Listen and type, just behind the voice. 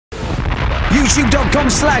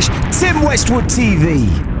YouTube.com/Tim Westwood TV.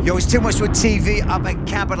 Yo, it's Tim Westwood TV up at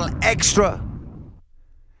Capital XTRA.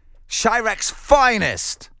 Chirac's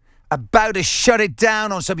finest. About to shut it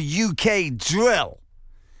down on some UK drill.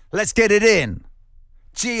 Let's get it in.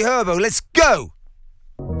 G Herbo, let's go.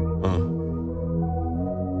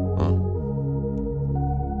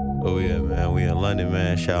 Oh yeah, man, we in London,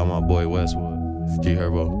 man. Shout out my boy Westwood. It's G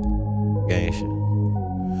Herbo. Gang shit.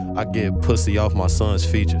 I get pussy off my son's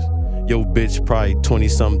features. Yo bitch probably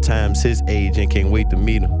 20-something times his age and can't wait to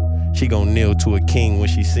meet him. She gon' kneel to a king when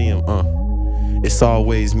she see him, It's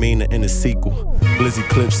always meaner in the sequel. Blizzy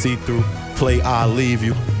clip see-through. Play I leave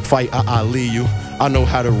you. Fight I leave you. I know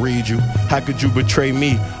how to read you. How could you betray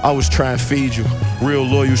me? I was trying to feed you. Real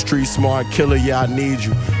loyal, street smart killer, yeah, I need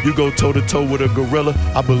you. You go toe-to-toe with a gorilla,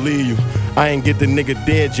 I believe you. I ain't get the nigga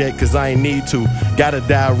dead yet, cause I ain't need to. Gotta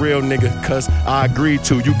die real nigga, cause I agreed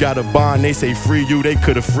to. You got a bond, they say free you, they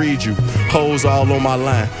could've freed you. Hoes all on my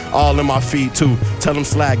line, all in my feet too. Tell them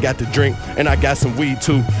Slide got the drink, and I got some weed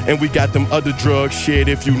too. And we got them other drugs, shit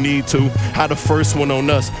if you need to. How the first one on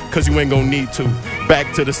us, cause you ain't gon' need to.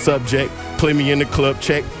 Back to the subject, play me in the club,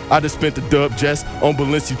 check. I just spent the dub just on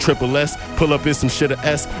Balenci Triple S. Pull up in some shit of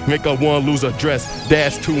S, make up one lose a dress.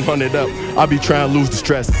 Dash 200 up, I be trying to lose the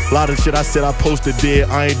stress. A lot of shit I said I posted did,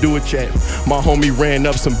 I ain't do it yet. My homie ran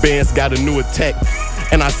up some bands, got a new attack.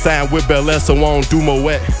 And I signed with Bel Air, so I don't do more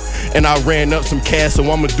wet. And I ran up some cash,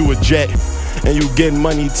 so I'ma do a jet. And you getting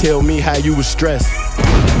money, tell me how you was stressed.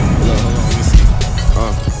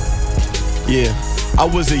 Yeah, I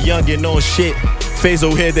was a youngin' on shit.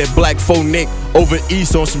 Fazo had that black faux Nick over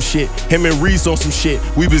east on some shit. Him and Reese on some shit.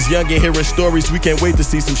 We was young and hearing stories, we can't wait to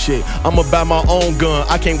see some shit. I'ma buy my own gun,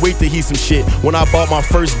 I can't wait to hear some shit. When I bought my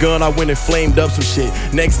first gun, I went and flamed up some shit.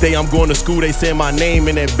 Next day I'm going to school, they saying my name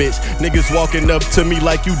in that bitch. Niggas walking up to me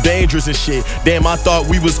like you dangerous and shit. Damn, I thought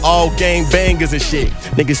we was all gang bangers and shit.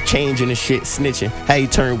 Niggas changing and shit, snitching, how he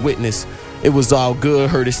turned witness. It was all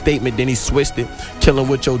good, heard his statement, then he switched it. Killing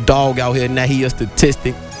with your dog out here, now he a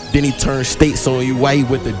statistic. Then he turned states on you while he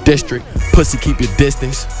with the district. Pussy, keep your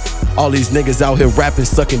distance. All these niggas out here rapping,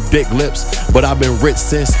 sucking dick lips. But I've been rich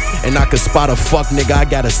since, and I can spot a fuck nigga, I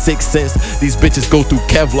got a sixth sense. These bitches go through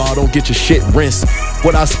Kevlar, don't get your shit rinsed.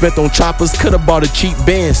 What I spent on choppers, could've bought a cheap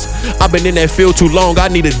Benz. I've been in that field too long, I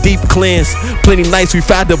need a deep cleanse. Plenty nights we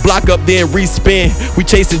fired the block up there and respin. We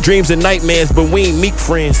chasing dreams and nightmares, but we ain't meek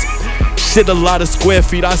friends. Shit, a lot of square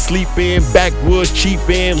feet I sleep in. Backwoods cheap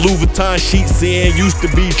in, Louis Vuitton sheets in. Used to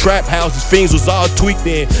be trap houses, fiends was all tweaked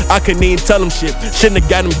in. I couldn't even tell them shit, shouldn't have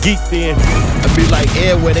got them geeked in. I be like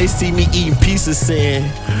air where they see me eating pieces in.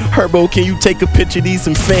 Herbo, can you take a picture of these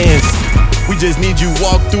some fans? We just need you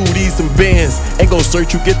walk through these some bands. Ain't gon'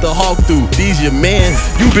 search you, get the hawk through. These your mans.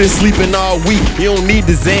 You been sleeping all week, you don't need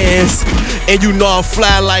the Zans. And you know I'm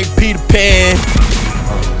fly like Peter Pan.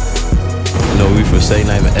 You know, we from Say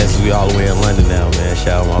Name and S, we all the way in London now, man.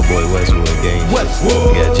 Shout out my boy Westwood, gang.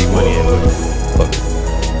 Westwood. We got G Money in with me. Fuck it.